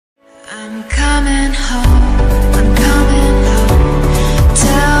I'm coming home, I'm coming home.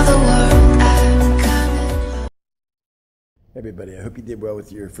 Tell the world I'm coming home. Hey everybody, I hope you did well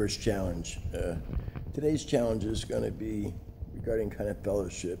with your first challenge. Today's challenge is going to be regarding kind of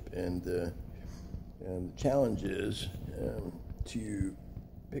fellowship, and the challenge is to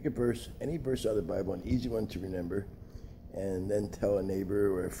pick a verse, any verse out of the Bible, an easy one to remember, and then tell a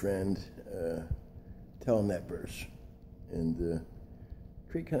neighbor or a friend, tell them that verse, and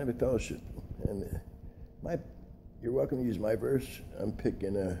create kind of a fellowship. And you're welcome to use my verse. I'm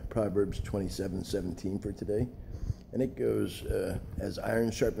picking Proverbs 27:17 for today, and it goes, as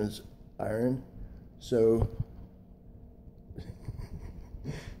iron sharpens iron, so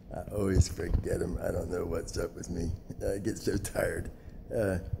I always forget them. I don't know what's up with me. I get so tired.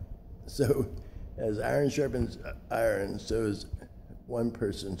 So as iron sharpens iron, so is one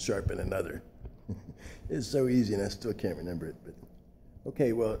person sharpen another. It's so easy, and I still can't remember it. But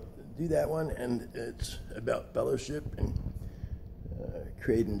okay, well, do that one, and it's about fellowship and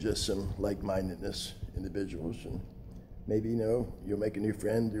creating just some like-mindedness individuals, and maybe you'll make a new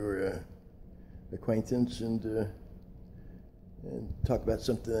friend or acquaintance, and talk about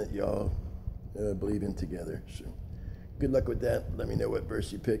something that y'all believe in together. So good luck with that. Let me know what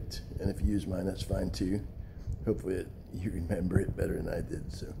verse you picked, and if you use mine, that's fine too. Hopefully you remember it better than I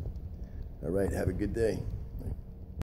did. So all right, have a good day.